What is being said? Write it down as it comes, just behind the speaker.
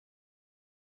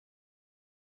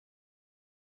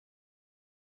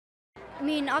I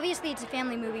mean, obviously it's a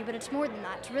family movie, but it's more than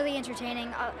that. It's really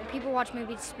entertaining. People watch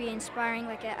movies to be inspiring,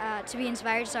 like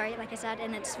I said,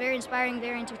 and it's very inspiring,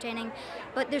 very entertaining.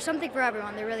 But there's something for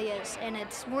everyone, there really is, and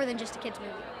it's more than just a kids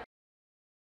movie.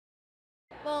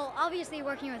 Well, obviously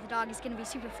working with a dog is going to be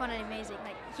super fun and amazing.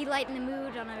 Like, he lightened the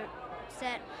mood on a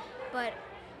set, but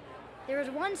there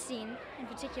was one scene in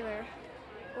particular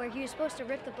where he was supposed to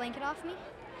rip the blanket off me,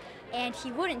 and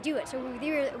he wouldn't do it. So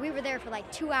we were there for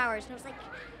like 2 hours, and it was like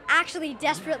actually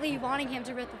desperately wanting him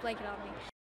to rip the blanket off me.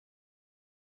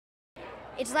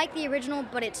 It's like the original,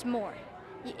 but it's more.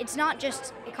 It's not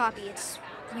just a copy.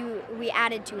 We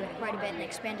added to it quite a bit and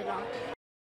expanded on it.